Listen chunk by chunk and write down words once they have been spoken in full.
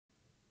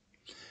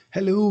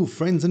Hello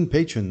friends and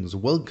patrons,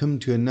 welcome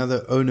to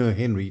another Oh No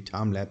Henry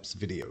time-lapse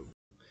video.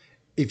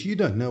 If you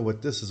don't know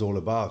what this is all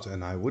about,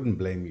 and I wouldn't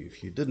blame you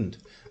if you didn't,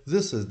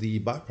 this is the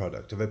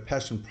byproduct of a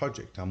passion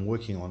project I'm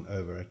working on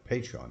over at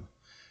Patreon.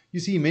 You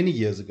see, many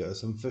years ago,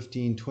 some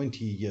 15,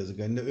 20 years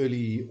ago, in the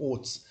early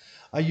aughts,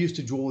 I used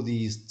to draw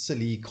these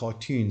silly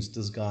cartoons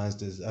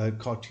disguised as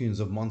cartoons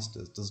of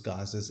monsters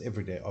disguised as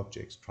everyday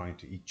objects trying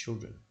to eat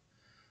children.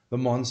 The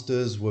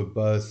monsters were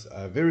both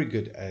very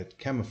good at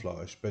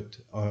camouflage, but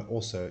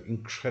also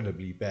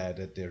incredibly bad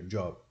at their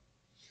job.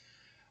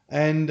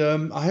 And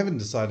I haven't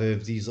decided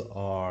if these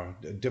are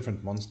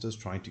different monsters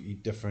trying to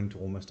eat different,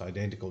 almost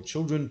identical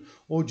children,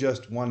 or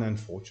just one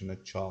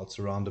unfortunate child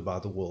surrounded by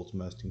the world's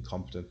most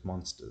incompetent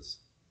monsters.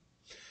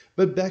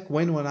 But back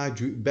then when I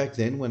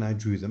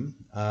drew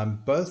them,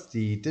 both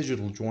the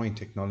digital drawing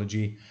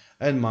technology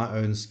and my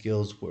own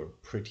skills were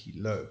pretty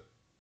low.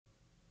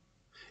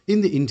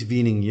 In the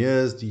intervening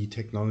years, the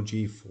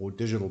technology for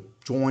digital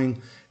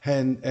drawing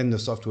and the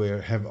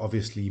software have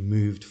obviously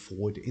moved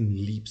forward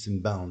in leaps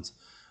and bounds.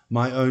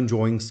 My own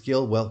drawing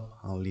skill, well,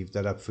 I'll leave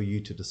that up for you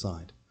to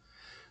decide.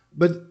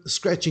 But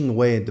scratching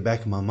away at the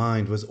back of my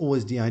mind was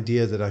always the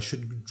idea that I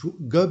should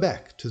go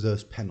back to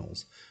those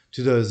panels,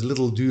 to those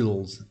little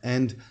doodles,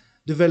 and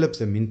develop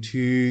them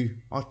into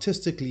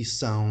artistically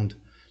sound,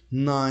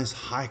 nice,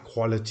 high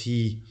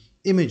quality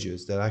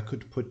images that I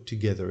could put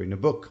together in a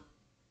book.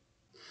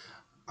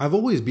 I've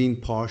always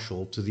been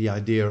partial to the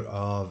idea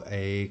of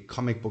a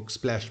comic book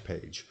splash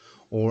page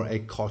or a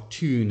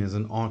cartoon as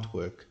an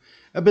artwork.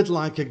 A bit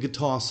like a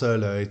guitar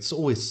solo, it's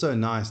always so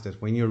nice that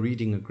when you're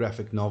reading a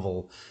graphic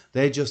novel,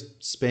 they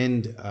just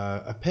spend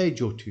a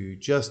page or two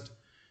just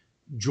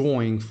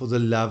drawing for the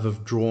love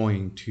of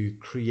drawing, to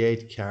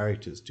create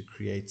characters, to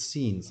create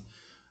scenes.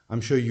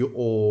 I'm sure you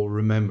all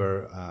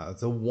remember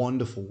the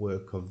wonderful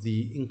work of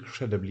the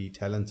incredibly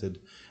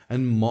talented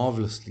and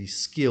marvelously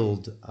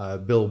skilled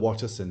Bill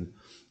Watterson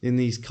in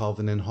these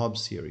Calvin and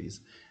Hobbes series,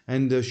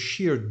 and the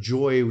sheer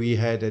joy we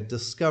had at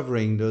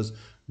discovering those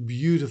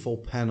beautiful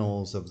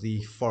panels of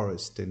the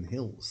forest and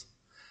hills.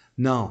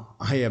 Now,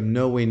 I am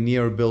nowhere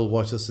near Bill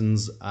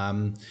Watterson's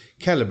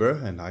caliber,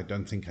 and I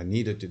don't think I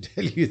needed to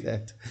tell you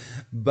that,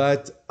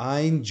 but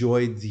I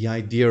enjoyed the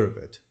idea of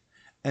it,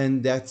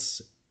 and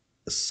that's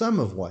some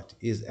of what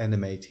is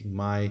animating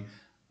my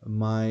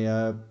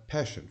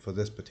passion for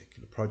this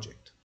particular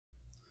project.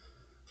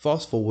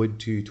 Fast forward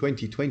to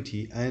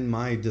 2020 and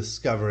my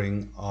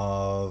discovering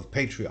of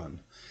Patreon,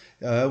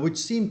 which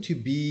seemed to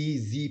be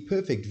the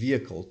perfect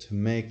vehicle to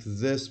make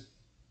this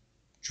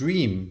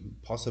dream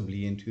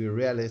possibly into a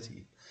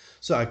reality.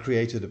 So I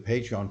created a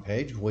Patreon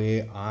page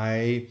where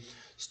I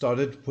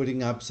started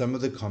putting up some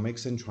of the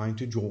comics and trying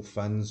to draw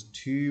funds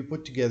to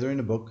put together in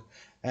a book,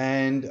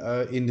 and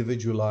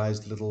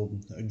individualized little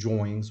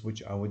drawings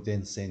which I would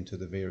then send to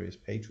the various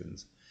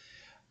patrons.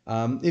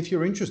 If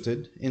you're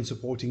interested in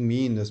supporting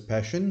me in this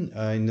passion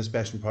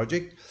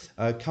project,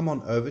 come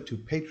on over to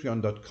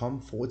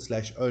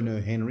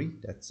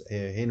patreon.com/ohnohenry. That's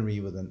Henry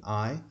with an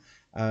I.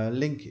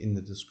 Link in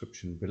the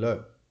description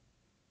below.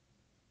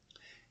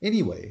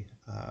 Anyway,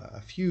 a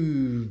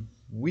few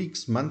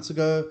months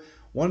ago,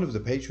 one of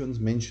the patrons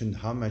mentioned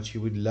how much he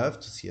would love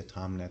to see a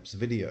time-lapse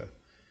video.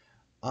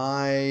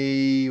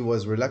 I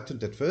was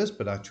reluctant at first,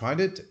 but I tried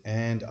it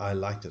and I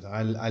liked it.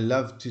 I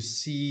love to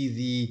see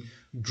the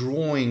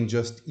drawing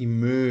just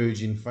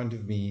emerge in front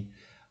of me,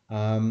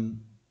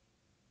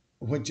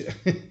 which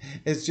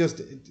it's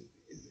just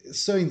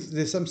so,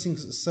 there's something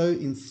so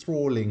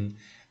enthralling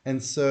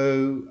and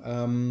so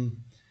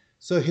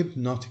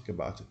hypnotic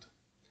about it.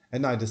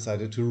 And I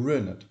decided to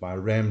ruin it by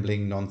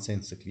rambling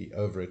nonsensically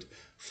over it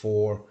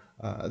for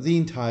the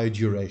entire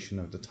duration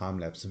of the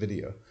time-lapse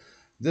video.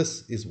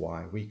 This is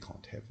why we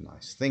can't have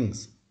nice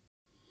things.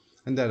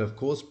 And that, of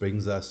course,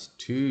 brings us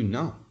to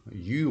now,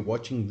 you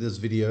watching this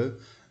video,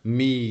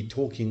 me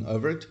talking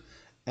over it,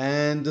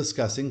 and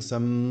discussing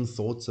some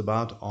thoughts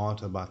about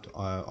art, about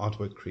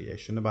artwork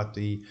creation, about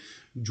the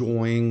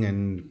drawing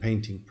and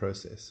painting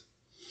process.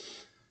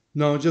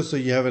 Now, just so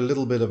you have a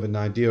little bit of an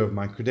idea of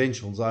my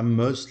credentials, I'm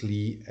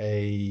mostly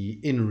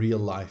in real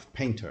life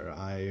painter.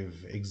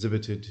 I've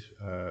exhibited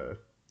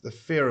a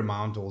fair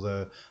amount,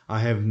 although I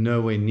have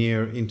nowhere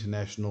near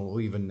international or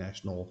even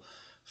national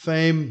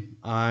fame.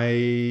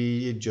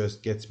 It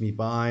just gets me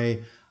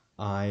by.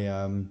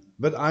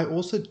 But I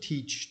also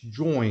teach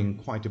drawing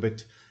quite a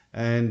bit,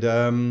 and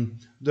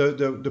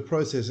the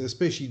process,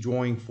 especially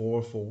drawing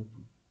for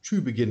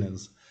true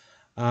beginners,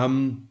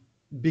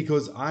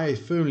 because I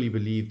firmly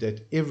believe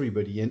that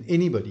everybody and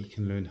anybody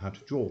can learn how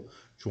to draw.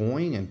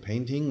 Drawing and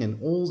painting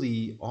and all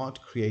the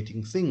art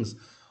creating things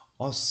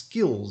are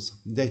skills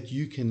that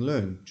you can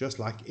learn, just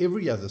like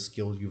every other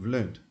skill you've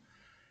learned.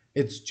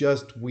 It's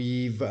just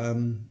we've,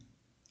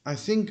 I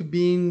think,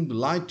 been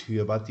lied to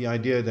about the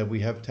idea that we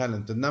have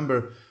talent. The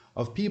number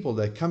of people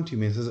that come to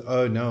me and says,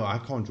 oh no, I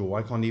can't draw,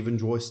 I can't even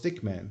draw a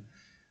stick man.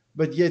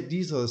 But yet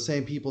these are the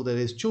same people that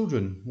as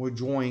children were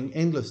drawing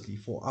endlessly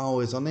for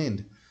hours on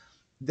end.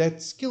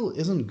 That skill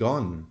isn't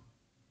gone.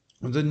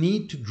 The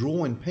need to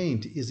draw and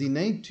paint is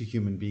innate to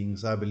human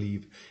beings, I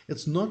believe.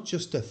 It's not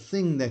just a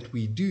thing that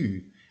we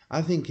do.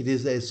 I think it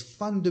is as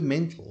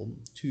fundamental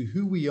to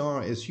who we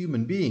are as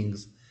human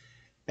beings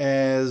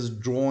as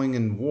drawing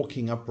and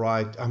walking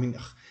upright.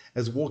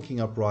 As walking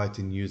upright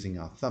and using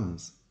our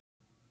thumbs.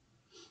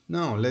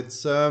 Now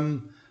let's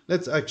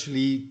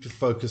actually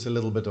focus a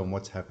little bit on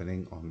what's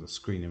happening on the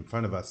screen in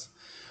front of us.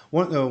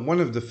 One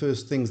of the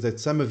first things that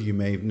some of you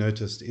may have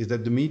noticed is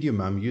that the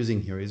medium I'm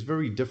using here is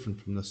very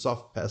different from the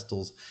soft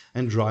pastels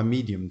and dry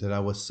medium that I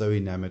was so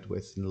enamored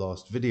with in the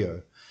last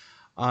video.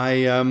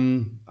 I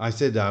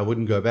said that I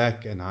wouldn't go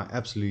back, and I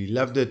absolutely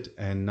loved it,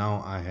 and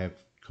now I have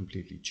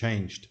completely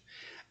changed.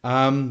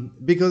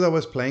 Because I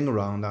was playing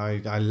around.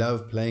 I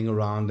love playing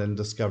around and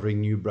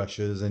discovering new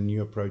brushes and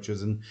new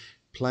approaches and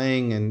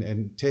playing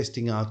and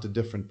testing out the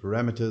different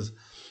parameters.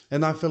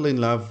 And I fell in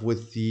love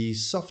with the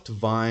soft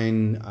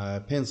vine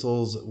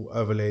pencils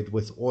overlaid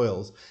with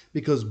oils,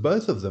 because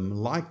both of them,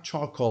 like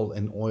charcoal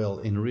and oil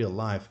in real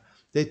life,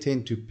 they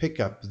tend to pick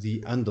up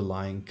the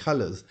underlying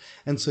colors.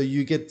 And so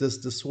you get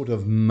this sort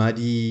of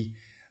muddy,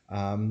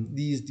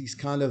 these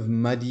kind of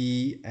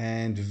muddy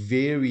and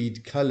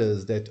varied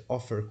colors that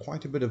offer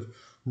quite a bit of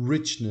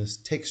richness,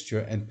 texture,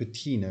 and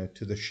patina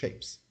to the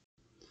shapes.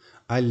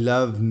 I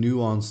love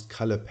nuanced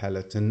color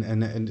palette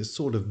and a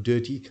sort of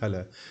dirty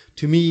color.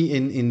 To me,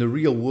 in the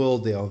real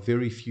world, there are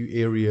very few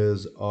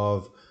areas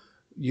of,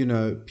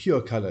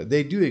 pure color.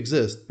 They do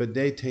exist, but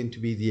they tend to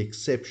be the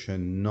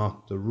exception,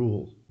 not the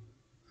rule.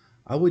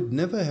 I would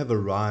never have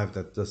arrived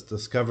at this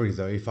discovery,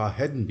 though, if I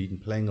hadn't been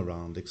playing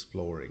around,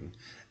 exploring,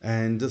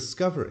 and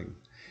discovering.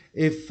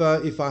 If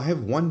I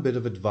have one bit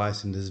of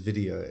advice in this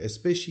video,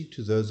 especially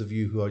to those of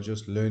you who are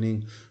just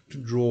learning to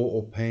draw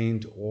or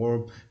paint,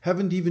 or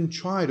haven't even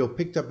tried or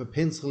picked up a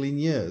pencil in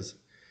years,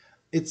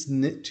 it's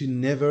to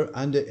never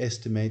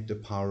underestimate the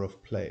power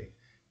of play.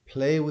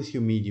 Play with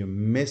your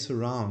medium, mess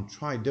around,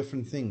 try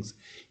different things.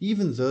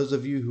 Even those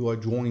of you who are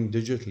drawing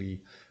digitally,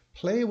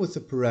 play with the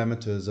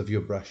parameters of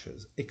your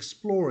brushes.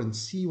 Explore and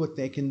see what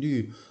they can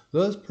do.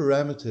 Those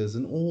parameters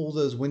and all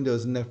those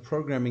windows and that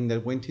programming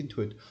that went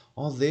into it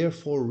are there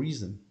for a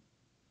reason.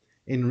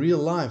 In real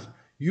life,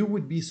 you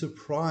would be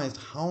surprised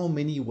how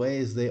many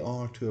ways there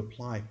are to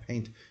apply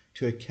paint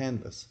to a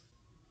canvas.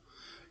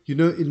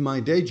 In my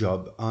day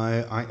job,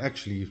 I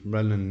actually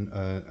run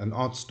an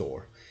art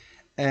store.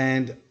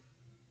 And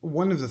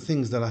one of the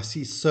things that I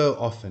see so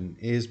often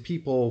is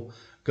people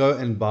go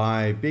and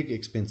buy big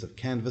expensive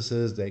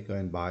canvases, they go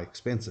and buy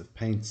expensive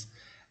paints,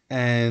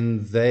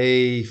 and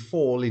they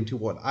fall into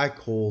what I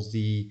call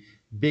the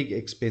big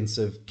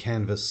expensive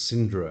canvas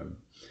syndrome.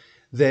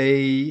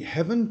 They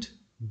haven't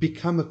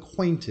become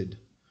acquainted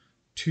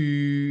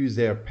to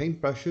their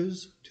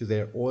paintbrushes, to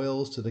their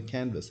oils, to the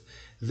canvas.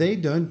 They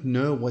don't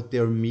know what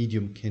their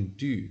medium can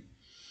do.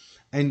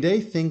 And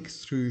they think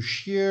through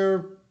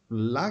sheer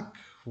luck,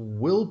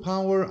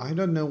 willpower, I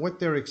don't know what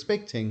they're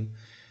expecting,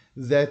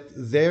 that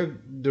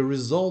the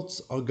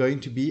results are going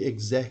to be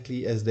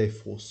exactly as they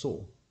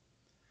foresaw.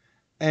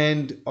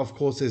 And of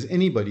course, as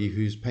anybody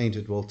who's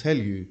painted will tell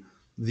you,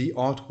 the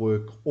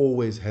artwork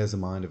always has a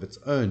mind of its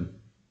own.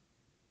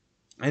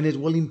 And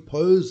it will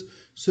impose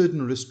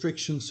certain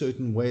restrictions,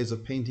 certain ways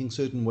of painting,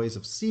 certain ways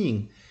of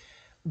seeing,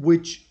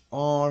 which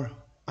are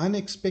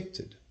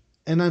unexpected.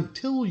 And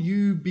until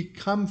you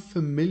become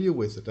familiar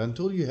with it,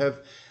 until you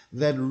have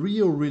that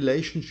real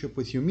relationship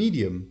with your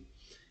medium,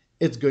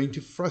 it's going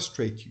to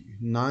frustrate you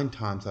 9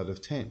 times out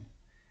of 10.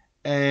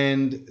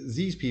 And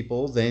these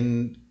people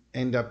then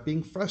end up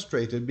being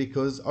frustrated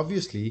because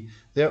obviously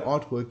their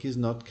artwork is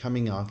not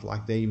coming out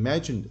like they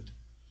imagined it.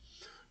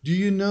 Do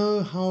you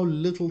know how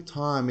little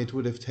time it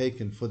would have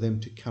taken for them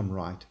to come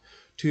right?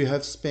 To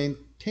have spent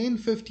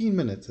 10-15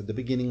 minutes at the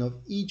beginning of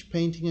each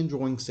painting and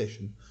drawing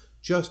session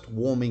just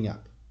warming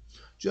up.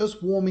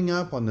 Just warming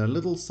up on a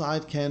little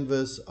side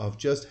canvas of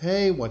just,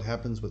 hey, what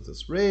happens with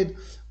this red?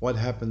 What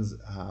happens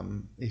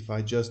if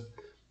I just,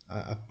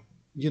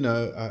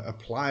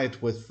 apply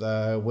it with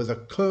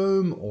a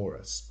comb or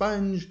a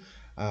sponge?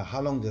 How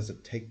long does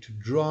it take to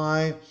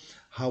dry?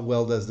 How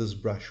well does this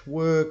brush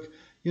work?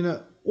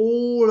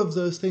 All of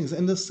those things.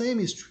 And the same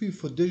is true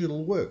for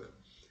digital work.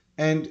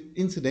 And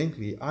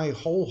incidentally, I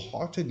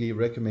wholeheartedly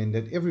recommend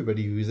that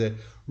everybody who's a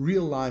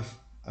real life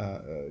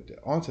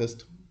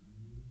artist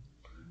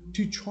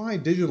to try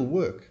digital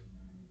work,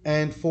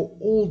 and for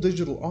all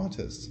digital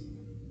artists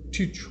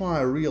to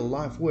try real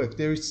life work.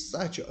 There is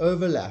such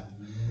overlap.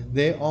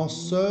 There are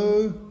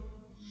such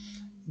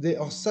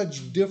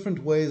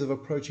different ways of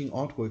approaching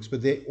artworks,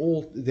 but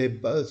they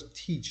both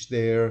teach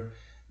their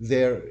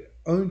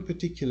own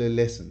particular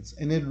lessons,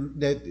 and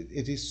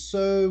it is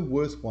so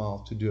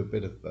worthwhile to do a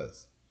bit of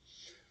both.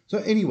 So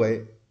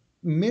anyway,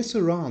 mess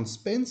around,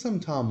 spend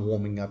some time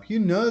warming up. You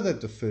know that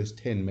the first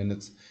 10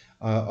 minutes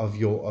of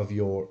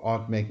your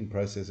art making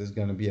process is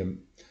going to be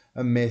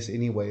a mess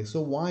anyway. So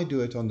why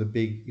do it on the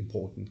big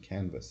important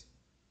canvas?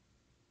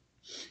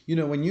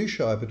 When you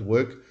show up at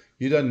work,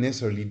 You don't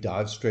necessarily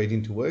dive straight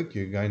into work.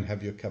 You're going to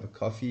have your cup of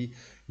coffee.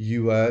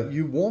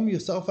 You warm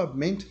yourself up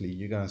mentally.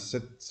 You're going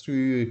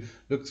to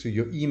look through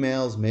your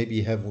emails,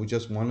 maybe have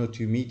just one or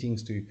two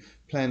meetings to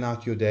plan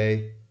out your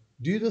day.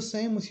 Do the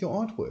same with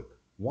your artwork.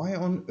 Why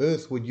on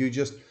earth would you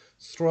just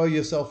throw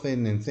yourself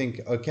in and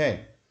think,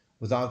 okay,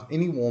 without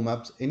any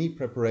warm-ups, any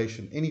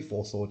preparation, any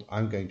forethought,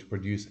 I'm going to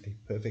produce a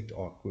perfect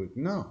artwork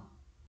now?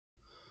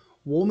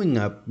 Warming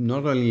up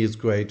not only is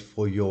great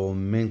for your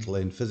mental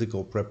and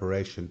physical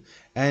preparation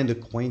and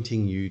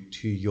acquainting you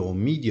to your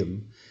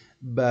medium,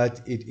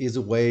 but it is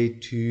a way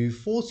to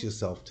force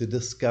yourself to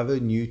discover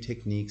new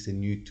techniques and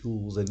new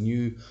tools and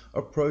new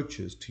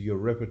approaches to your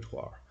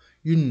repertoire.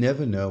 You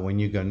never know when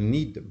you're going to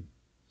need them.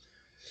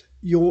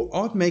 Your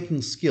art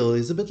making skill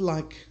is a bit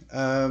like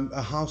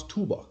a house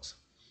toolbox.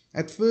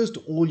 At first,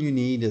 all you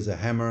need is a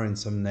hammer and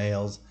some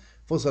nails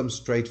for some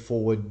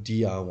straightforward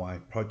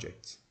DIY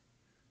projects.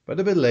 But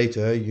a bit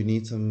later, you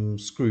need some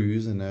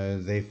screws, and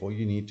therefore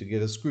you need to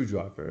get a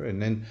screwdriver, and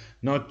then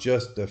not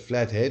just the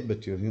flathead,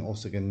 but you're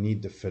also going to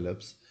need the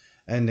Phillips,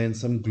 and then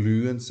some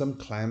glue and some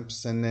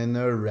clamps, and then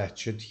a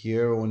ratchet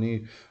here, or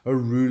a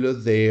ruler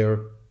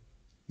there,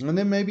 and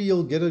then maybe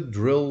you'll get a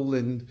drill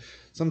and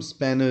some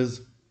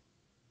spanners.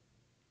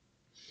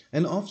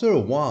 And after a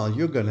while,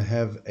 you're going to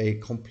have a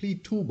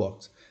complete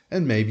toolbox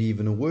and maybe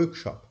even a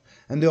workshop,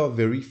 and there are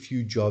very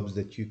few jobs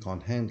that you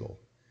can't handle.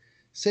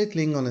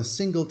 Settling on a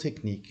single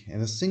technique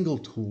and a single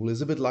tool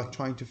is a bit like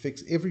trying to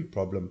fix every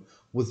problem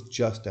with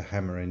just a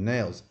hammer and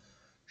nails.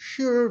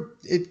 Sure,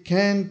 it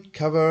can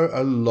cover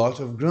a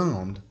lot of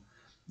ground,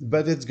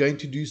 but it's going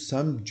to do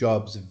some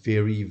jobs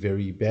very,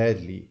 very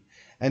badly,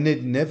 and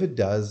it never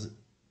does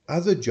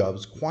other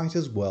jobs quite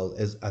as well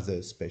as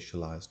other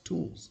specialized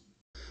tools.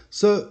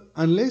 So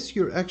unless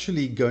you're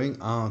actually going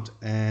out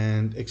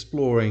and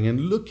exploring and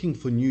looking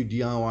for new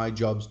DIY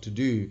jobs to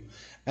do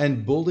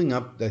and building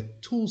up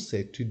that tool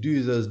set to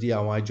do those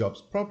DIY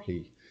jobs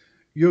properly,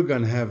 you're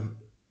going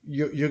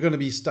to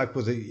be stuck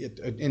with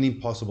an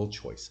impossible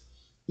choice.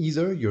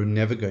 Either you're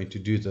never going to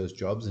do those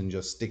jobs and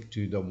just stick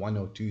to the one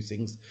or two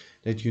things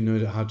that you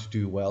know how to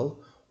do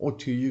well, or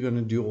two, you're going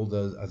to do all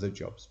those other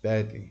jobs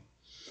badly.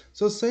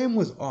 So same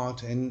with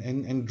art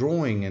and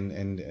drawing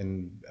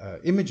and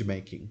image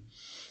making.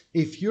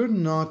 If you're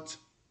not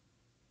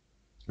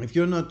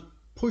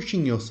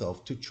pushing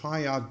yourself to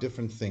try out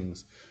different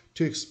things,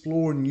 to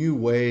explore new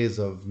ways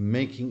of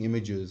making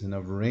images and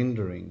of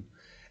rendering,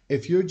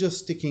 if you're just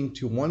sticking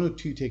to one or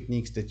two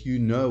techniques that you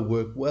know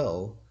work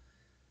well,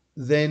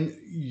 then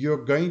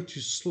you're going to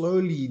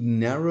slowly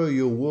narrow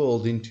your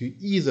world into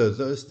either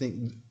those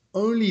things,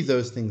 only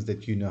those things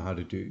that you know how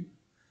to do,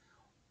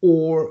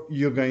 or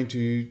you're going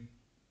to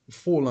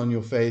fall on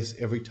your face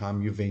every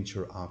time you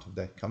venture out of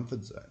that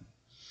comfort zone.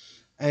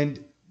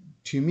 And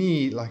to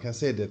me, like I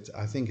said,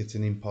 I think it's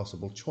an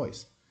impossible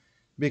choice,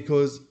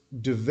 because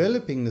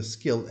developing the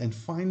skill and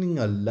finding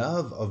a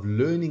love of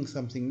learning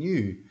something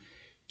new,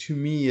 to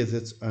me, is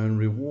its own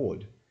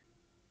reward.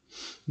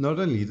 Not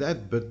only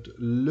that, but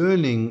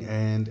learning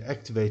and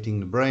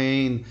activating the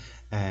brain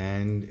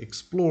and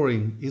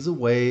exploring is a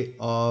way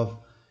of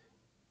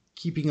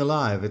keeping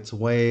alive. It's a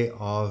way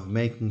of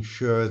making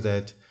sure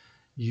that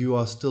you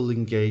are still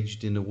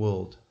engaged in the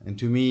world. And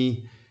to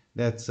me,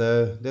 that's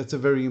a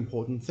very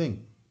important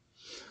thing.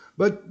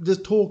 But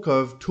this talk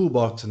of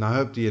toolbox, and I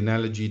hope the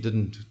analogy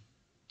didn't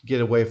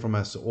get away from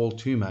us all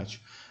too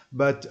much,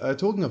 but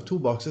talking of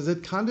toolboxes,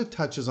 it kind of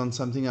touches on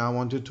something I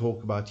want to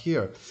talk about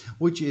here,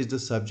 which is the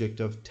subject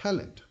of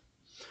talent.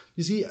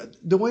 You see,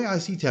 the way I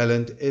see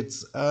talent,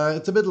 it's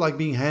a bit like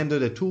being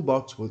handed a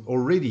toolbox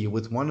already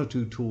with one or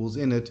two tools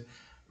in it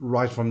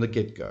right from the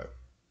get-go.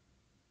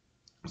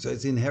 So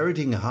it's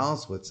inheriting a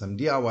house with some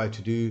DIY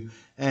to do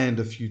and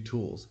a few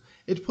tools.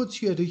 It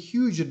puts you at a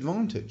huge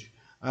advantage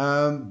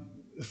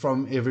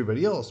from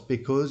everybody else,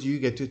 because you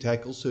get to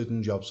tackle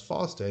certain jobs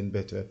faster and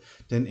better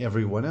than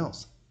everyone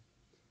else.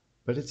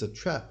 But it's a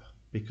trap,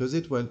 because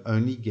it won't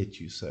only get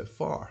you so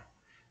far.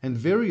 And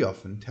very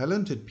often,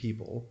 talented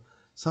people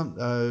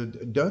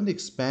don't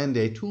expand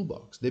their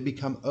toolbox. They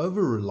become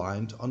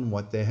over-reliant on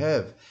what they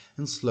have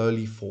and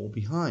slowly fall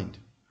behind.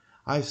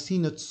 I've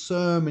seen it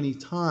so many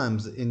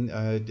times in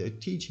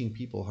teaching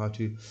people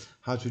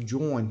how to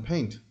draw and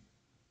paint,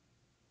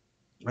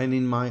 and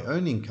in my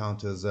own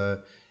encounters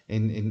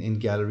in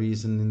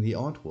galleries and in the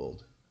art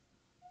world.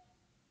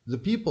 The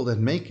people that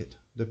make it,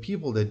 the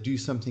people that do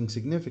something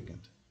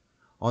significant,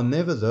 are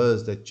never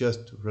those that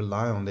just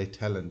rely on their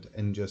talent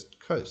and just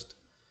coast.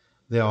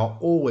 There are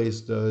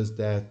always those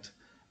that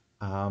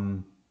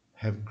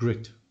have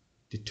grit,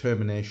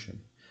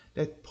 determination,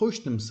 that push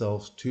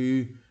themselves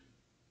to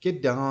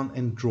get down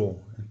and draw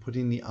and put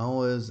in the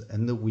hours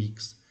and the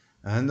weeks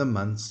and the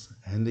months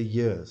and the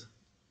years.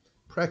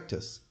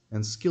 Practice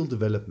and skill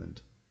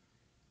development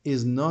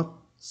is not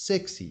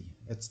sexy.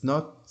 It's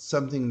not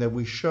something that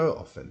we show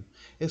often,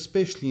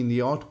 especially in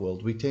the art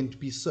world. We tend to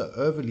be so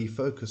overly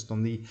focused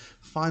on the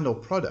final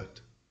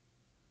product.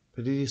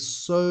 But it is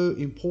so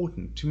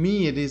important. To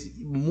me, it is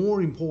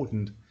more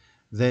important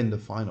than the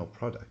final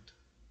product.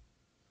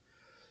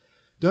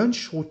 Don't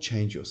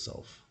shortchange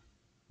yourself.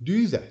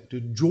 Do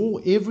that. Draw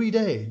every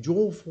day.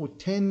 Draw for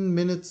 10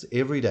 minutes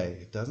every day.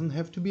 It doesn't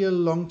have to be a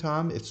long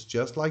time. It's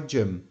just like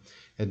gym.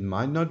 It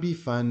might not be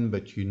fun,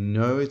 but you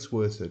know it's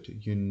worth it.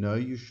 You know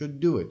you should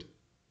do it.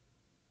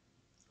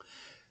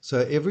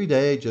 So every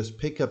day, just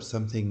pick up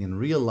something in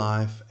real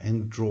life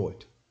and draw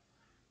it.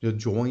 Your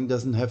drawing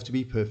doesn't have to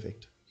be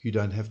perfect. You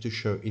don't have to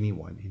show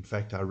anyone. In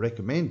fact, I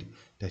recommend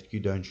that you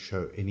don't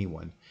show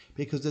anyone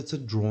because it's a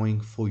drawing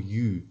for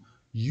you.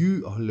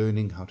 You are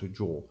learning how to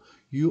draw.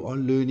 You are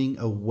learning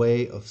a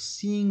way of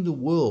seeing the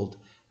world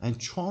and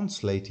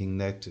translating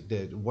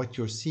that what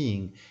you're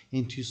seeing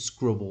into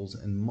scribbles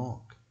and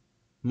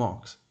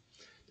marks.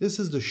 This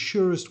is the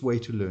surest way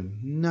to learn.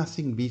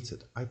 Nothing beats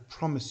it. I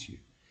promise you.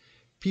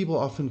 People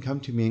often come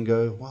to me and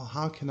go, well,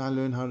 how can I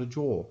learn how to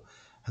draw?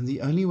 And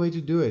the only way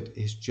to do it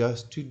is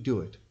just to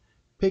do it.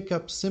 Pick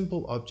up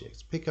simple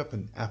objects. Pick up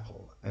an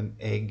apple, an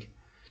egg.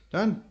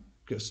 Don't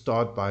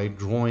start by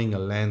drawing a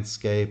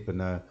landscape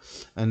and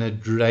a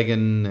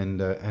dragon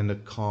and a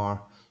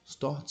car.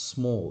 Start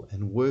small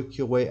and work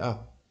your way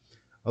up.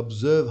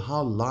 Observe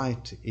how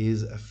light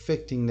is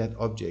affecting that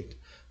object,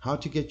 how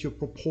to get your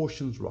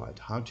proportions right,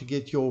 how to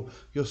get your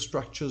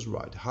structures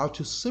right, how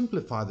to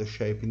simplify the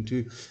shape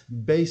into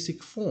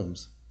basic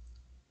forms.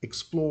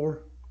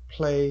 Explore,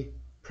 play,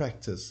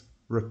 practice,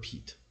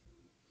 repeat.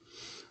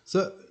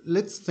 So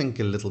let's think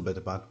a little bit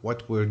about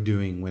what we're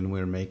doing when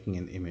we're making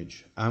an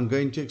image. I'm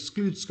going to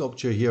exclude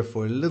sculpture here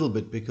for a little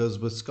bit because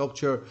with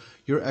sculpture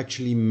you're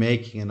actually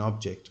making an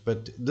object,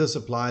 but this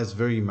applies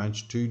very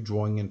much to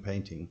drawing and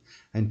painting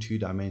and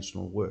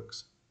two-dimensional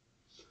works.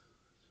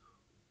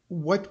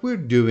 What we're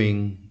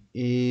doing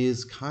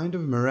is kind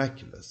of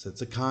miraculous.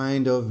 It's a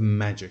kind of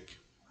magic.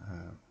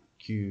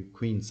 Cue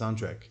Queen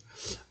soundtrack.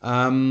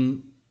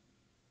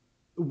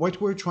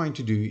 What we're trying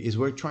to do is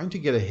we're trying to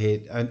get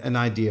an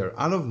idea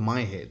out of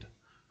my head,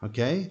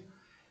 okay,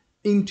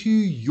 into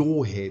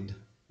your head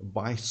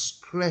by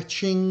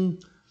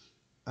scratching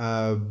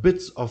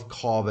bits of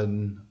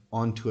carbon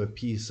onto a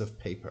piece of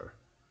paper.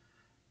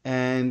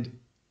 And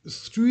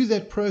through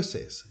that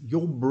process,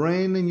 your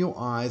brain and your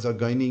eyes are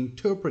going to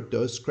interpret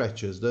those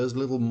scratches, those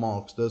little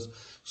marks, those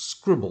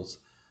scribbles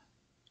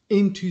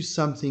into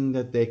something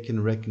that they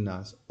can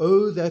recognize.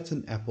 Oh, that's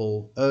an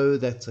apple. Oh,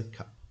 that's a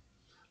cup.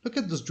 Look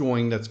at this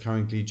drawing that's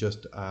currently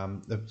just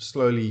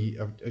slowly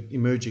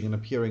emerging and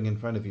appearing in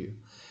front of you.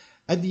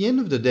 At the end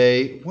of the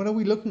day, what are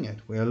we looking at?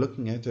 We are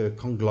looking at a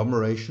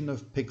conglomeration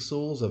of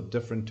pixels of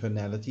different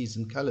tonalities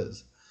and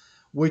colors,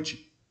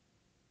 which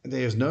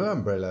there's no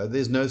umbrella,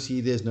 there's no sea,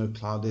 there's no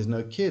cloud, there's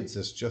no kids.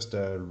 It's just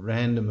a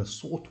random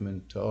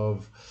assortment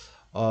of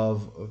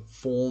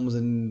forms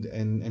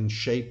and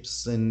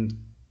shapes and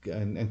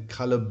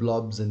color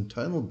blobs and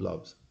tonal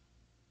blobs.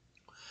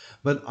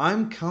 But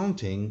I'm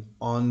counting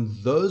on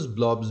those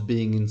blobs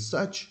being in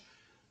such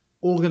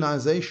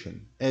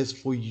organization as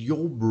for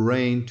your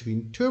brain to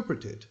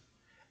interpret it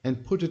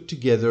and put it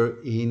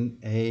together in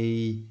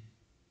a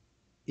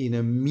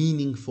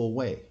meaningful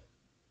way.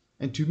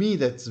 And to me,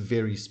 that's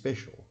very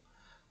special.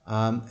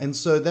 And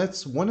so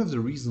that's one of the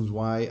reasons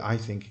why I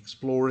think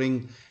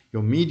exploring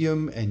your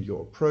medium and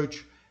your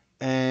approach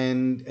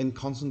and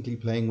constantly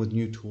playing with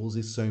new tools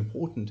is so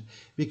important,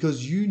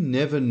 because you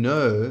never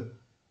know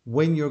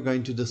when you're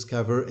going to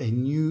discover a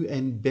new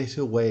and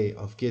better way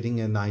of getting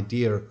an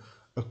idea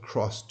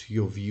across to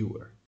your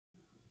viewer.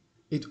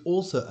 It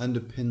also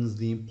underpins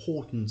the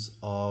importance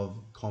of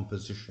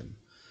composition.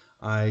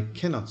 I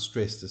cannot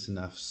stress this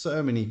enough.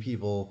 So many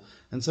people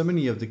and so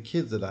many of the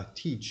kids that I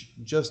teach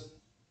just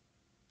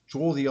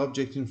draw the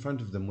object in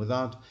front of them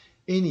without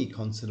any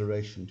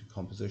consideration to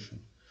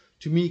composition.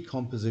 To me,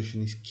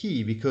 composition is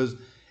key because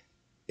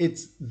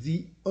it's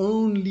the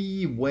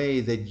only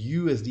way that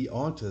you as the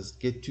artist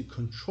get to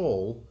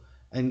control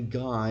and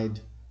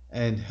guide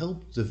and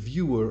help the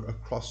viewer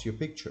across your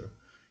picture.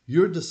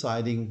 You're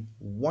deciding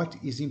what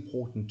is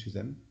important to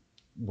them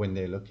when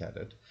they look at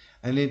it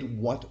and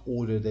in what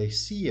order they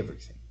see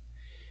everything.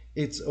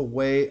 It's a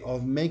way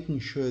of making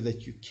sure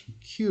that you can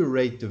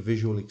curate the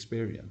visual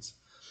experience.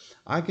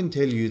 I can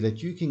tell you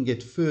that you can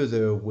get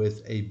further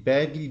with a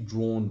badly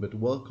drawn but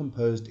well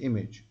composed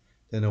image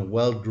than a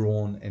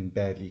well-drawn and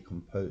badly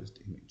composed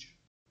image.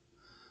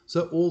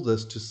 So all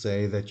this to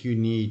say that you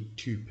need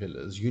two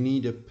pillars. You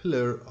need a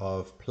pillar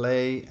of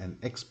play and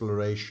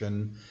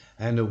exploration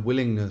and a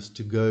willingness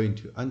to go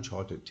into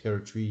uncharted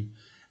territory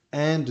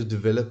and the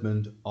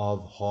development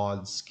of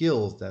hard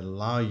skills that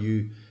allow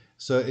you.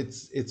 So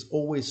it's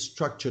always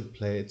structured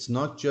play. It's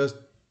not just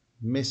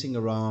messing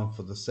around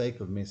for the sake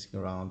of messing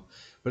around,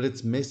 but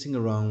it's messing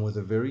around with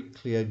a very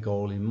clear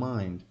goal in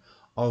mind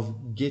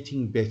of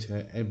getting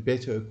better and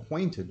better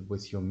acquainted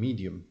with your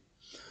medium.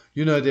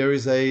 You know, there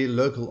is a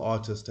local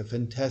artist, a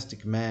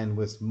fantastic man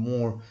with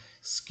more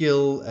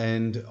skill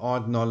and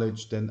art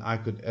knowledge than I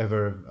could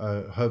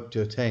ever hope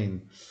to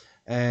attain.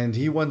 And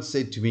he once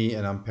said to me,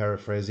 and I'm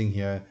paraphrasing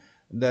here,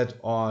 that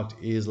art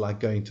is like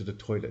going to the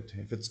toilet.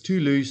 If it's too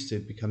loose,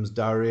 it becomes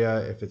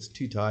diarrhea. If it's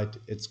too tight,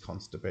 it's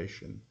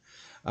constipation.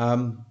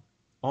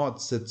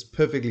 art sits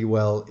perfectly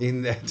well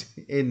in that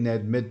in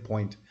that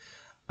midpoint.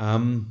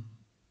 Um,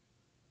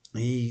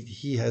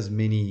 he has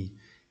many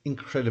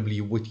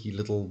incredibly witty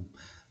little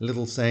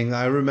sayings.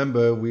 I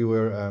remember we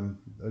were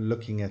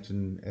looking at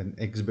an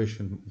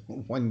exhibition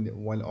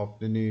one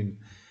afternoon,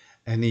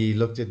 and he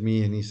looked at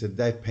me and he said,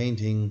 "That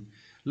painting,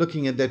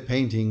 looking at that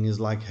painting is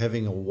like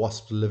having a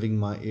wasp living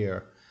my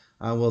ear."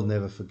 I will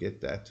never forget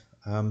that.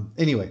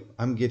 Anyway,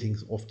 I'm getting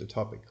off the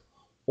topic.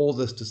 All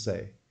this to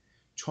say,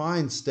 try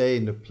and stay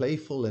in a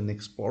playful and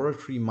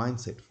exploratory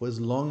mindset for as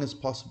long as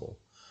possible.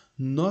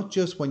 Not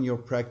just when you're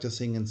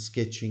practicing and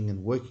sketching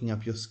and working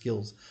up your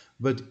skills,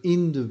 but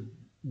in the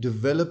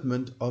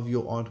development of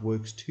your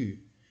artworks too.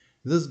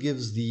 This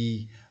gives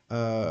the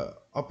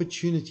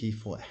opportunity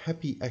for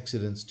happy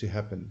accidents to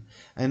happen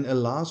and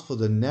allows for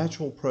the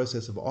natural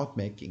process of art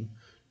making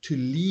to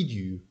lead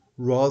you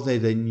rather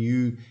than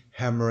you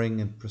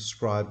hammering and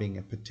prescribing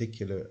a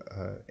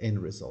particular end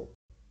result.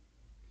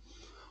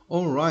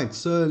 All right,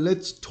 so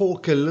let's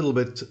talk a little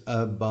bit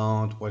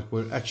about what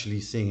we're actually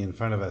seeing in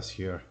front of us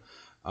here.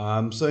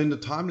 So in the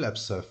time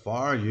lapse so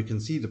far, you can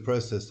see the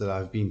process that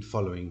I've been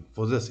following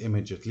for this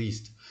image at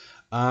least.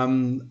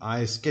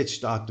 I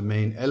sketched out the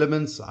main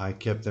elements. I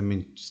kept them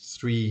in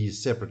three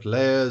separate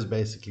layers,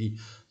 basically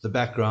the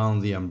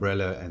background, the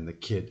umbrella, and the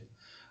kid.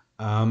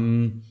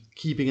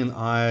 Keeping an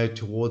eye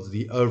towards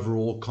the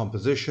overall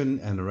composition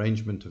and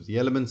arrangement of the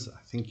elements.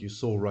 I think you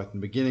saw right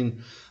in the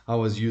beginning, I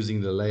was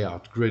using the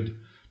layout grid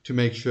to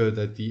make sure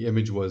that the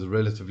image was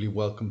relatively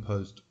well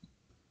composed.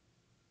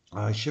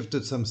 I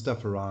shifted some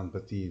stuff around,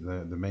 but the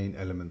main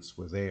elements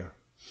were there.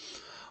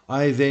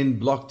 I then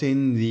blocked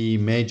in the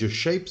major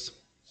shapes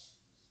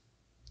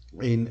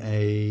in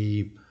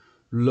a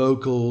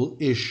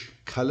local-ish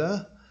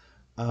color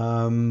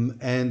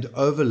and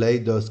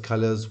overlaid those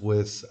colors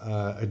with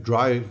a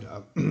dry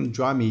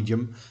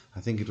medium.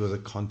 I think it was a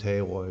Conte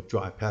or a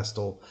dry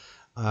pastel,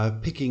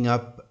 picking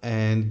up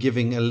and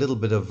giving a little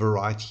bit of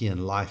variety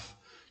and life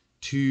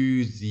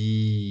to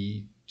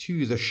the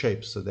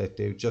shapes, so that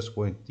they just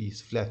weren't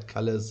these flat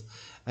colors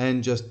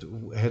and just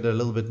had a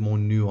little bit more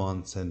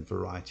nuance and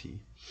variety.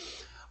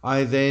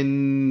 I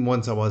then,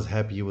 once I was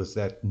happy with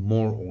that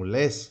more or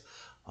less,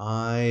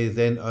 I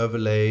then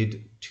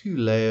overlaid two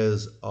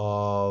layers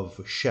of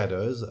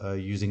shadows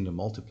using the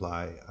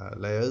multiply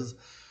layers.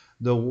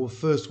 The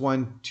first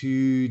one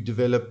to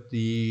develop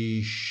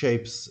the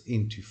shapes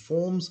into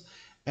forms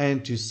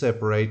and to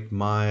separate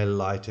my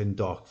light and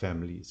dark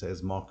families,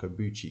 as Marco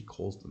Bucci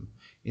calls them.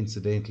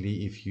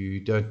 Incidentally, if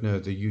you don't know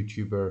the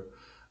YouTuber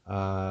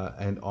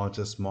and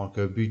artist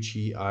Marco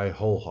Bucci, I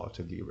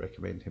wholeheartedly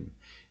recommend him.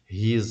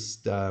 His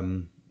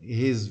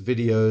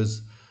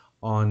videos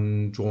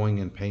on drawing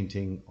and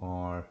painting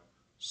are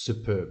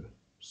superb.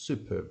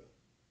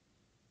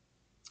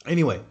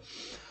 Anyway,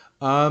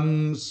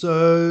 with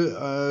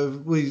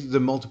the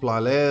multiply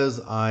layers,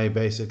 I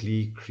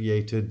basically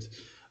created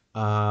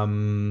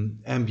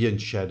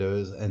ambient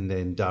shadows and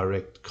then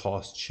direct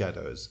cast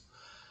shadows.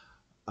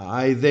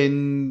 I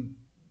then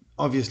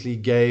obviously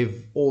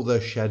gave all the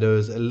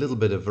shadows a little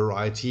bit of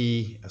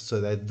variety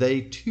so that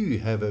they too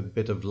have a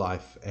bit of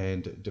life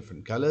and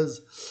different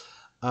colors.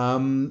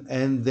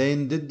 And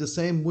then did the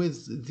same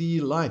with the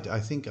light. I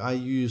think I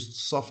used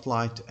soft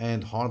light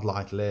and hard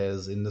light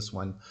layers in this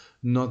one,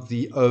 not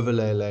the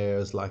overlay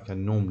layers like I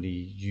normally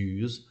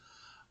use,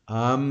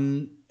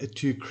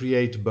 to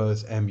create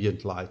both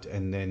ambient light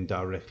and then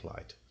direct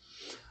light.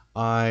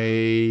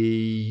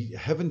 I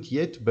haven't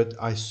yet, but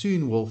I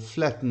soon will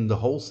flatten the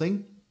whole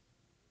thing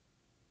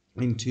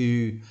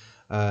into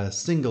a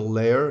single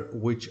layer,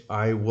 which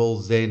I will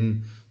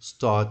then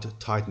start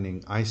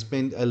tightening. I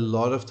spend a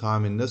lot of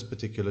time in this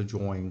particular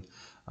drawing,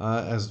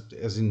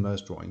 as in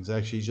most drawings,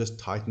 actually just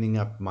tightening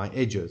up my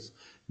edges,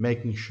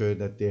 making sure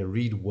that they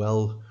read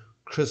well,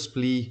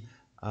 crisply,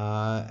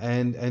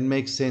 and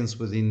make sense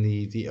within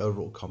the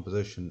overall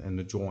composition and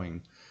the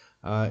drawing.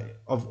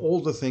 Of all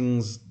the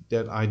things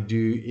that I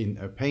do in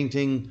a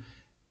painting,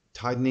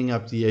 tightening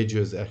up the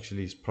edges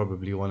actually is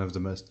probably one of the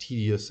most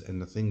tedious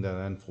and the thing that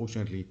I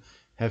unfortunately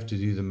have to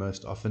do the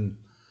most often.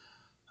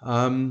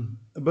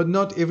 But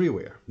not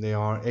everywhere. There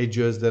are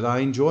edges that I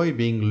enjoy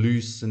being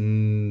loose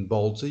and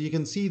bold. So you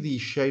can see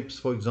these shapes,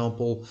 for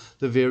example,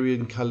 the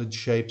variant colored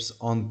shapes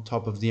on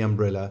top of the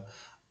umbrella.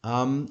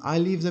 I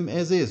leave them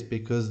as is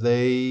because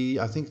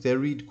I think they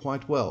read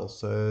quite well.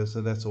 So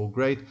that's all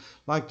great.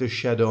 Like the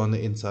shadow on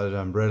the inside of the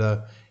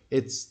umbrella,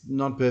 it's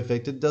not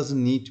perfect. It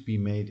doesn't need to be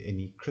made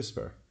any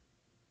crisper.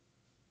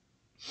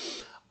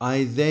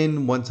 I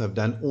then, once I've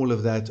done all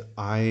of that,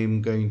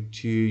 I'm going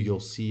to, you'll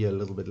see a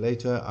little bit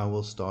later, I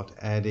will start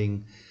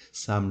adding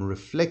some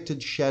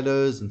reflected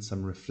shadows and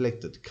some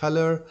reflected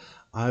color.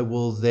 I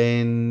will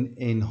then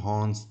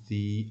enhance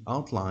the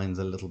outlines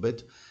a little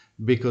bit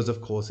because,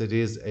 of course, it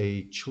is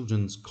a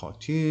children's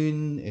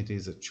cartoon. It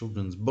is a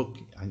children's book,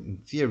 in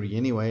theory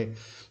anyway.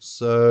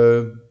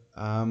 So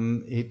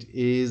it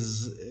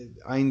is,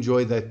 I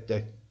enjoy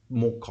that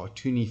more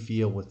cartoony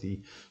feel with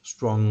the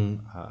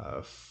strong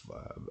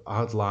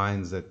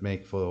outlines that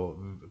make for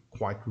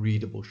quite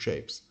readable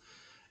shapes.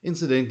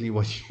 Incidentally,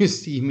 what you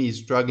see me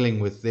struggling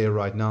with there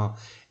right now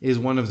is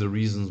one of the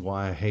reasons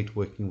why I hate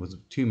working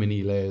with too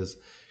many layers,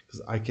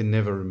 because I can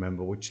never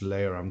remember which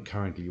layer I'm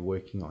currently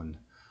working on.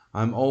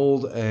 I'm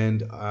old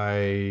and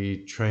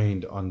I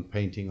trained on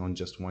painting on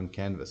just one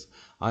canvas.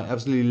 I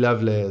absolutely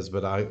love layers,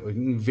 but I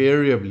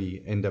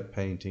invariably end up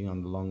painting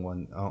on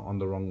on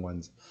the wrong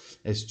ones.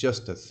 It's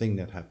just a thing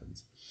that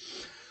happens.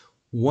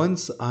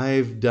 Once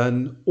I've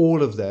done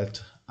all of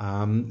that,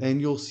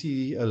 and you'll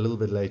see a little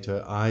bit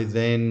later, I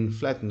then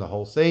flatten the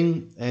whole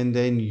thing and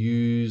then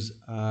use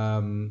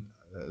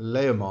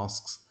layer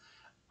masks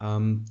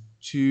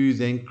to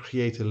then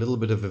create a little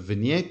bit of a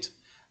vignette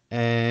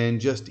and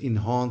just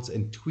enhance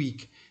and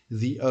tweak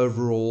the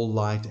overall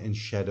light and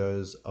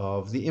shadows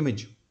of the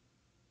image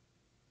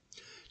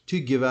to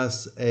give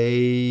us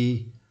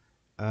a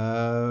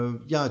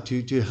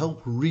to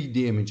help read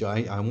the image.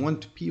 I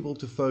want people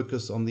to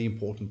focus on the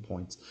important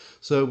points.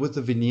 So with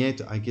the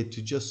vignette, I get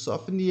to just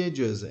soften the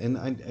edges,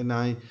 and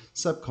I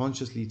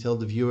subconsciously tell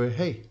the viewer,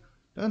 hey,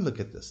 don't look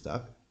at this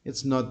stuff.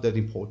 It's not that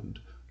important.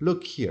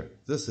 Look here.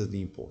 This is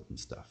the important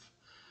stuff.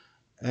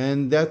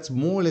 And that's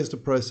more or less the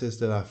process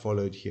that I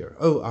followed here.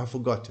 Oh, I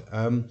forgot.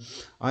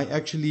 I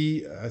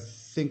actually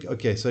think,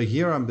 okay, so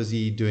here I'm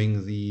busy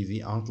doing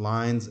the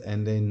outlines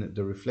and then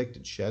the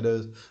reflected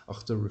shadows,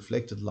 the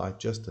reflected light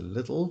just a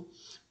little,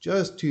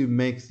 just to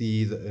make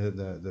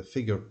the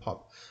figure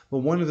pop. But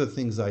one of the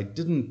things I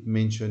didn't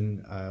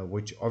mention,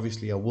 which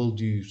obviously I will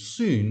do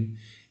soon,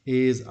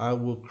 is I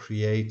will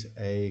create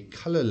a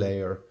color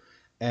layer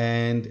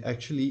and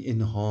actually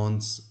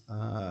enhance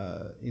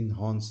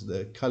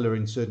the color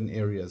in certain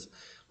areas.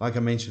 Like I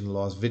mentioned in the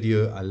last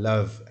video, I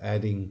love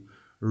adding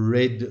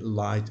red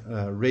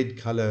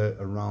color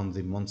around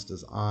the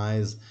monster's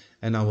eyes,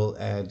 and I will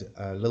add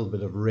a little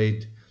bit of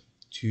red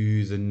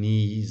to the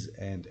knees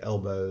and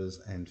elbows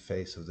and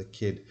face of the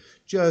kid,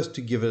 just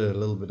to give it a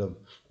little bit of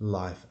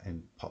life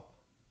and pop.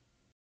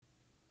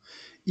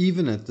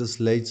 Even at this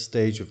late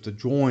stage of the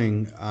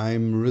drawing,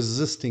 I'm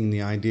resisting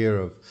the idea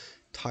of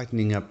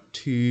tightening up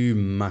too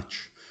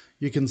much.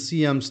 You can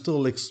see I'm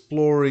still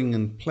exploring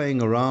and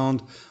playing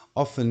around.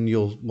 Often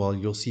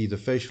you'll see the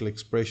facial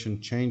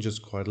expression changes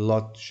quite a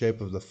lot, the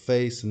shape of the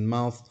face and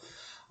mouth.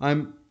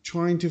 I'm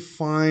trying to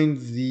find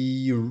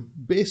the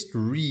best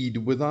read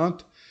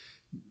without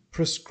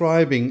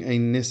prescribing a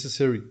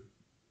necessary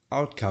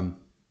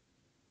outcome.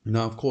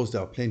 Now, of course,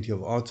 there are plenty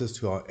of artists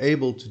who are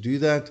able to do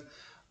that.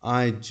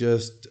 I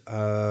just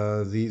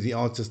the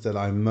artists that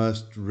I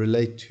most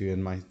relate to,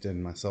 and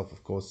myself,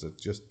 of course, that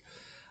just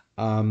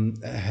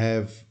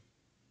have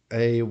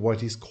a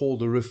what is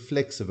called a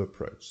reflexive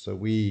approach. So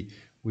we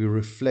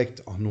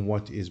reflect on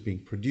what is being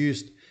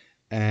produced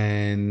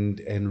and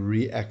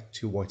react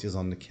to what is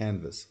on the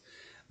canvas.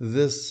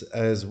 This,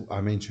 as I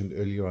mentioned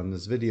earlier on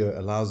this video,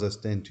 allows us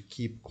then to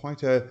keep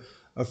quite a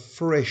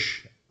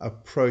fresh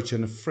approach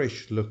and a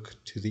fresh look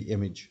to the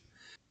image.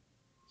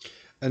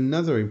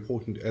 Another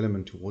important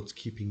element towards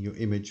keeping your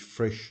image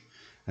fresh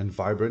and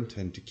vibrant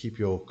and to keep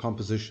your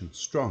composition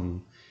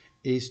strong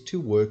is to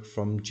work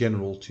from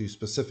general to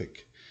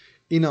specific.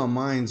 In our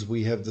minds,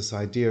 we have this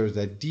idea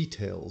that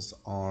details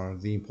are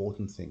the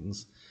important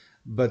things,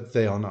 but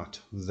they are not.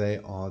 They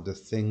are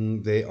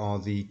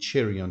the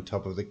cherry on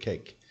top of the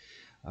cake.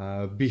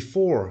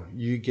 Before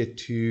you get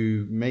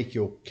to make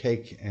your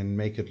cake and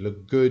make it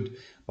look good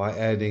by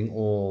adding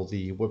all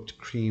the whipped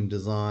cream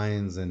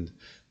designs and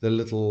the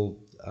little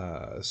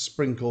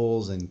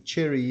sprinkles and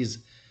cherries,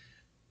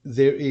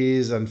 there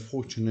is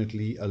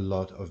unfortunately a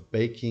lot of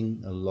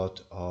baking, a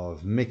lot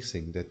of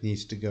mixing that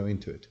needs to go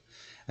into it.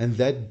 And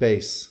that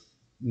base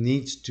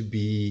needs to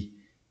be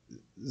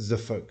the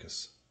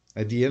focus.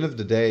 At the end of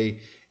the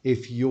day,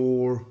 if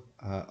your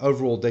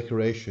overall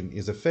decoration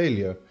is a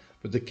failure,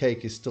 but the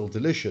cake is still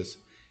delicious,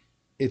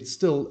 it's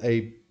still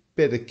a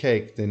better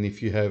cake than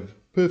if you have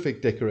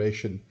perfect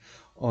decoration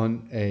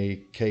on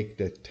a cake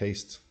that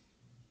tastes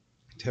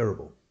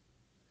terrible.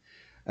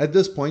 At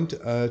this point,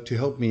 to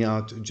help me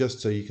out,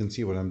 just so you can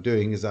see what I'm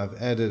doing, is I've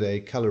added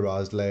a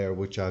colorized layer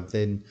which I've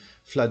then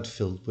flood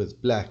filled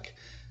with black.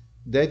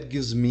 That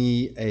gives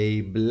me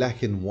a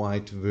black and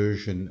white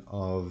version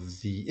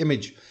of the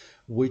image,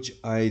 which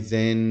I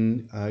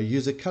then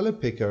use a color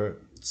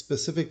picker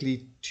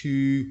specifically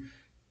to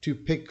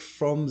pick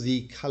from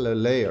the color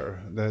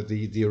layer,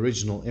 the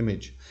original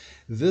image.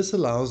 This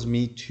allows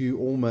me to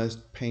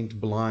almost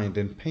paint blind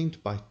and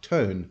paint by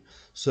tone.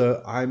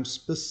 So I'm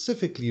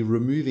specifically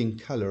removing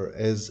color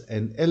as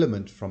an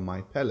element from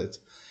my palette,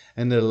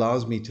 and it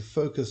allows me to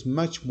focus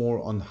much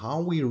more on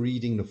how we're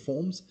reading the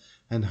forms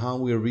and how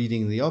we're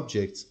reading the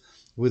objects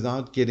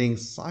without getting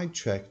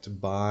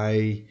sidetracked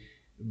by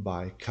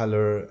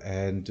color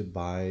and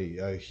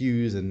by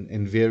hues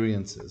and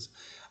variances.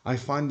 I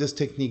find this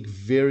technique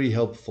very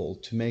helpful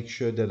to make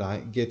sure that I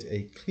get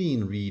a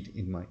clean read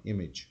in my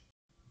image.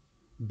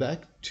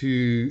 Back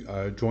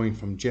to drawing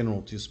from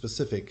general to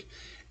specific,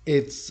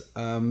 it's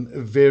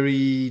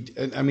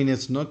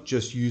it's not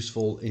just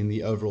useful in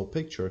the overall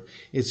picture,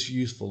 it's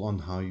useful on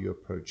how you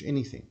approach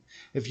anything.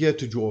 If you had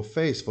to draw a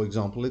face, for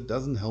example, it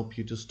doesn't help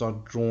you to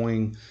start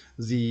drawing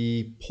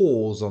the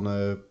pores on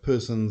a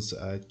person's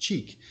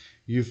cheek.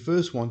 You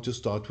first want to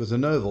start with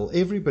an oval.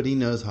 Everybody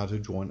knows how to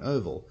draw an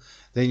oval.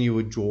 Then you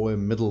would draw a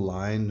middle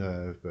line,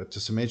 a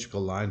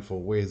symmetrical line for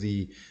where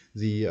the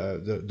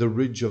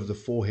ridge of the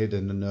forehead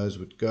and the nose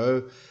would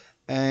go,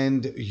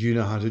 and you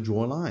know how to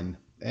draw a line.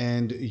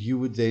 And you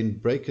would then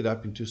break it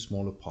up into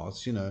smaller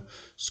parts,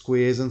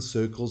 squares and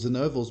circles and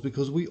ovals,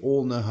 because we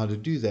all know how to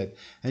do that.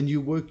 And you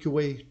work your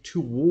way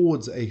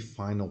towards a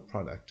final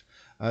product,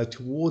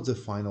 towards a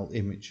final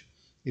image.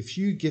 If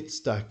you get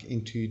stuck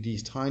into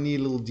these tiny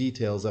little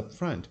details up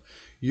front,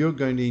 you're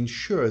going to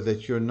ensure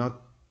that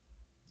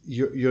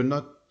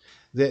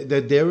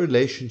that their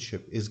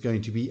relationship is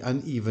going to be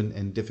uneven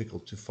and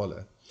difficult to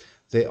follow.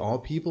 There are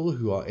people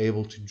who are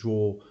able to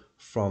draw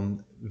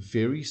from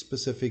very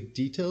specific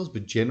details,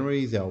 but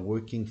generally they are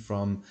working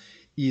from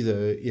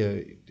either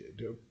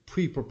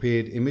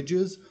pre-prepared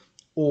images,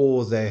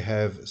 or they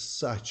have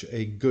such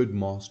a good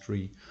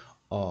mastery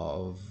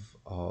of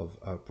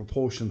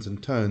proportions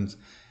and tones,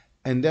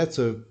 and that's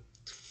a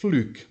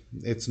fluke.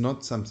 It's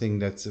not something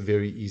that's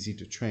very easy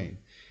to train.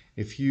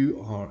 If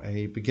you are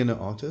a beginner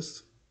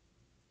artist,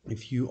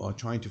 if you are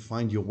trying to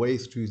find your way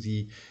through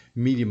the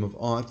medium of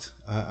art,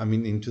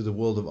 into the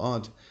world of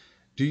art,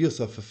 do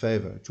yourself a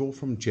favor, draw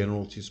from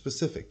general to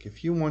specific.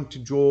 If you want to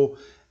draw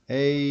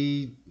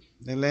a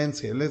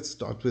landscape, let's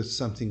start with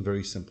something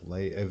very simple,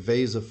 a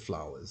vase of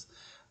flowers.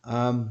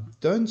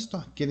 Don't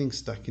start getting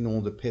stuck in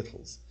all the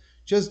petals.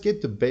 Just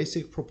get the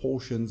basic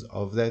proportions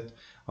of that.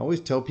 I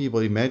always tell people,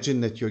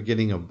 imagine that you're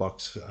getting a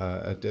box,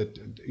 a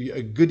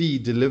goodie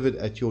delivered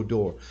at your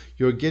door.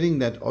 You're getting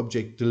that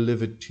object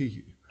delivered to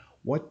you.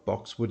 What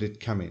box would it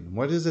come in?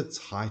 What is its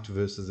height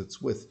versus its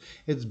width?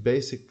 Its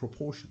basic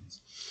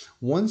proportions.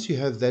 Once you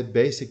have that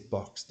basic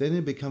box, then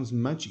it becomes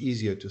much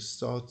easier to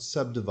start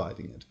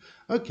subdividing it.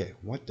 Okay,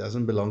 what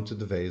doesn't belong to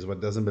the vase? What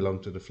doesn't belong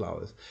to the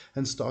flowers?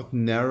 And start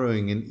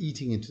narrowing and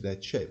eating into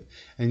that shape.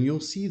 And you'll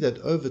see that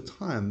over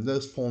time,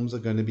 those forms are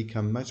going to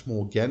become much more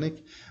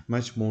organic,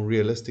 much more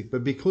realistic.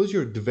 But because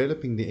you're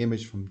developing the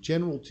image from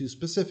general to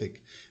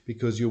specific,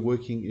 because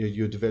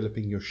you're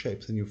developing your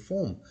shapes and your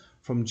form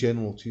from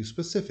general to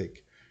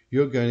specific,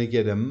 you're going to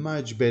get a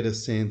much better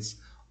sense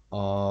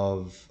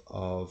of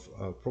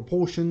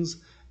proportions,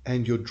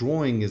 and your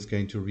drawing is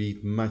going to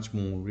read much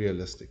more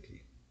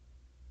realistically.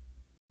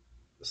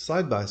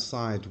 Side by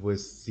side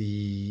with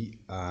the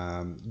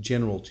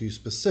general to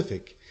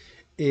specific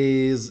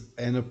is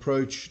an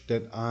approach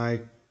that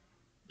I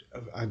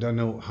don't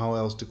know how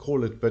else to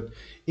call it, but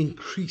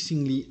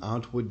increasingly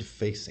outward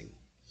facing.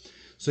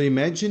 So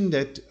imagine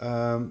that,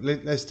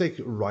 let's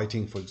take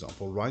writing, for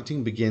example.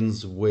 Writing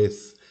begins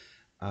with,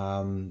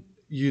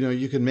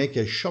 you can make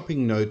a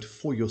shopping note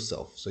for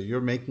yourself. So you're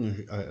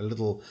making a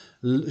little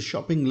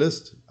shopping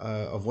list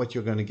of what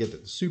you're going to get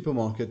at the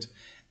supermarket.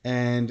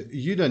 And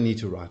you don't need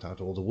to write out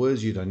all the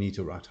words. You don't need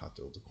to write out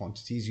all the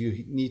quantities.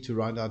 You need to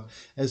write out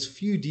as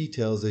few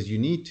details as you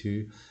need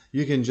to.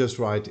 You can just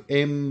write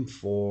M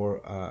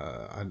for,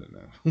 I don't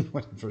know,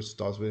 whatever it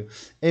starts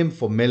with. M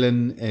for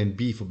melon and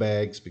B for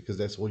bags, because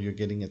that's all you're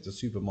getting at the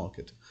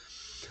supermarket.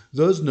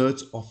 Those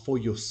notes are for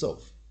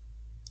yourself.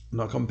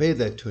 Now compare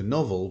that to a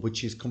novel,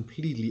 which is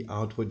completely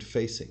outward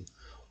facing.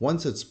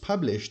 Once it's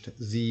published,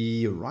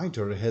 the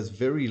writer has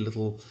very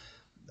little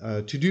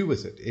to do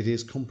with it. It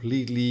is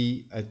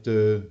completely at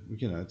the,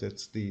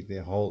 that's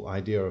the whole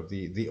idea of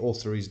the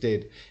author is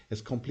dead.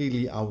 It's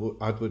completely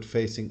outward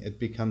facing. It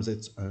becomes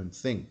its own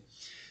thing.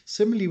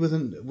 Similarly, with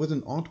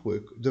an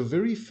artwork, the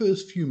very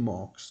first few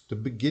marks, the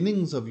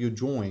beginnings of your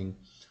drawing,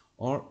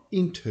 are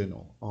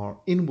internal, are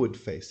inward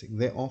facing.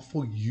 They are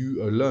for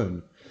you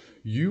alone.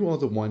 You are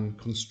the one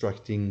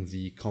constructing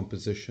the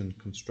composition,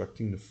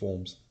 constructing the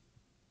forms,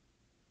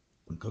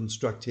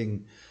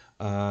 constructing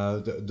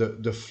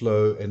the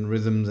flow and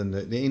rhythms and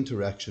the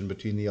interaction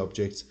between the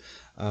objects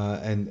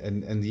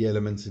and the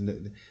elements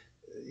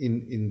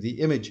in the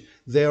image.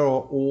 They are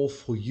all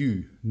for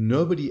you.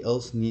 Nobody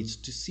else needs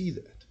to see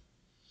that.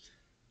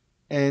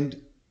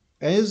 And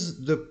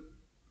as the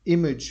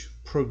image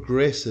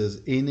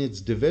progresses in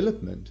its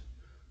development,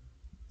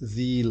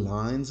 the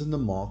lines and the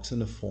marks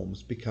and the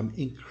forms become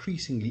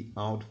increasingly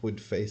outward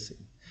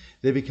facing.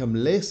 They become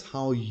less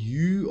how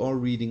you are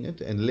reading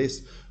it and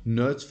less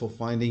notes for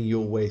finding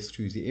your way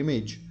through the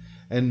image,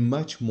 and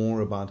much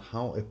more about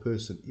how a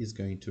person is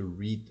going to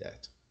read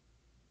that.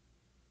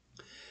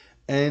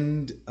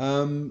 And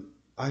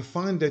I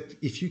find that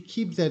if you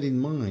keep that in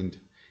mind,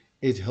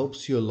 it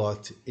helps you a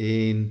lot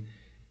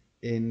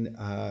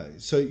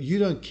so you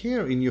don't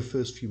care in your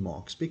first few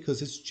marks,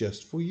 because it's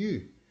just for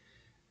you.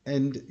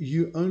 And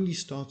you only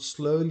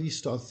slowly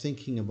start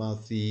thinking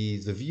about the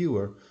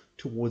viewer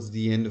towards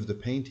the end of the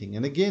painting.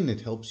 And again,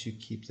 it helps you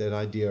keep that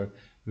idea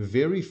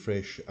very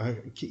fresh.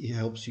 It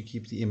helps you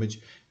keep the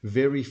image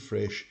very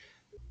fresh.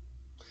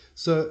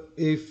 So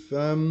if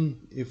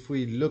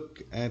we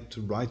look at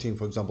writing,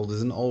 for example,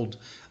 there's an old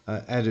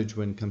adage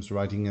when it comes to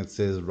writing that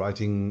says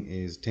writing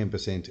is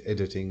 10%,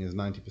 editing is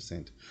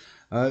 90%.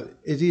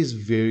 It is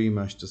very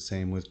much the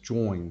same with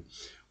drawing,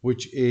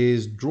 which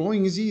is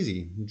drawing is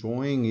easy.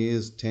 Drawing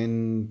is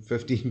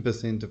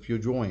 10-15% of your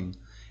drawing.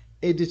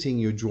 Editing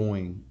your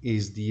drawing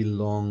is the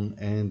long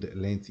and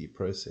lengthy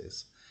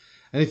process.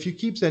 And if you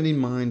keep that in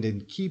mind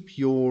and keep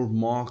your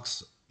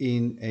marks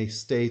in a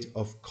state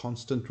of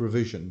constant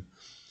revision,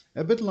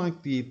 a bit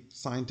like the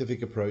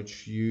scientific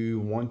approach, you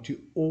want to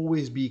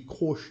always be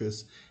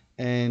cautious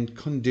and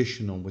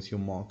conditional with your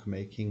mark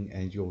making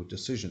and your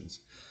decisions.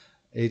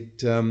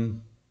 It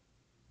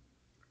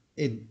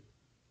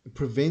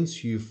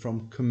prevents you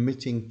from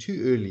committing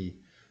too early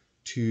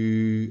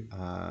to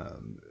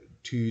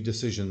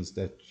decisions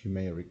that you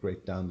may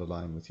regret down the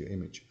line with your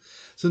image.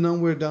 So now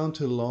we're down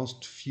to the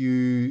last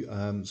few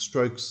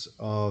strokes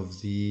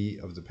of the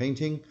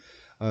painting,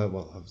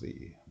 of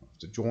the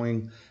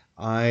drawing.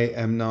 I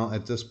am now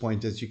at this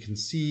point, as you can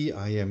see,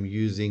 I am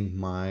using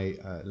my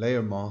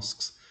layer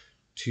masks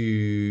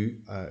to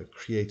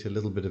create a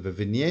little bit of a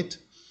vignette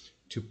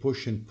to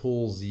push and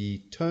pull the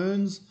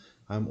tones.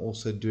 I'm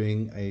also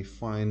doing a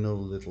final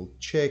little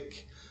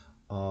check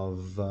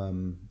of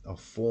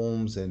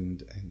forms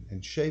and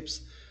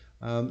shapes.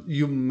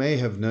 You may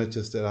have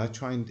noticed that I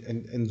try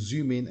and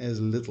zoom in as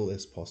little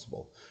as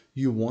possible.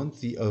 You want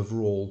the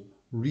overall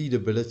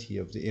readability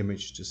of the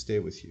image to stay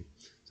with you.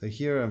 So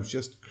here I've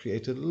just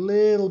created a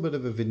little bit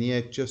of a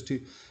vignette just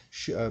to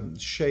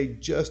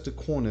shade just the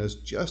corners,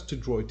 just to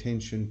draw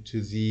attention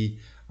to the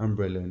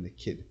umbrella and the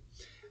kid.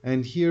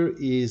 And here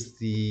is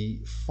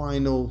the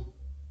final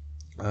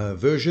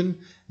version.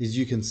 As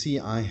you can see,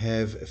 I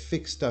have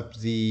fixed up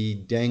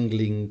the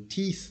dangling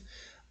teeth,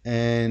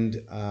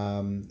 and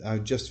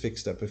I've just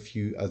fixed up a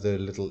few other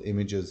little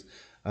images,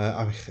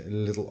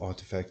 little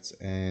artifacts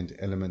and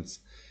elements.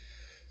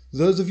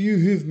 Those of you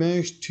who've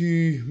managed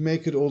to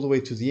make it all the way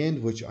to the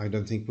end, which I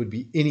don't think would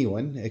be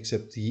anyone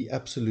except the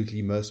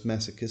absolutely most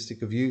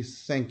masochistic of you,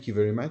 thank you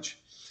very much.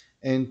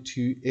 And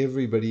to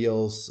everybody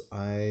else,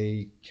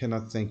 I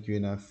cannot thank you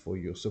enough for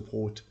your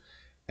support.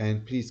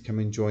 And please come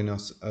and join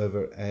us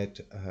over at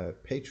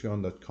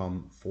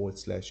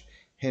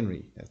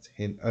patreon.com/Henri. That's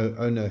Henri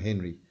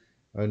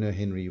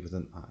with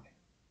an I.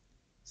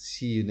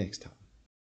 See you next time.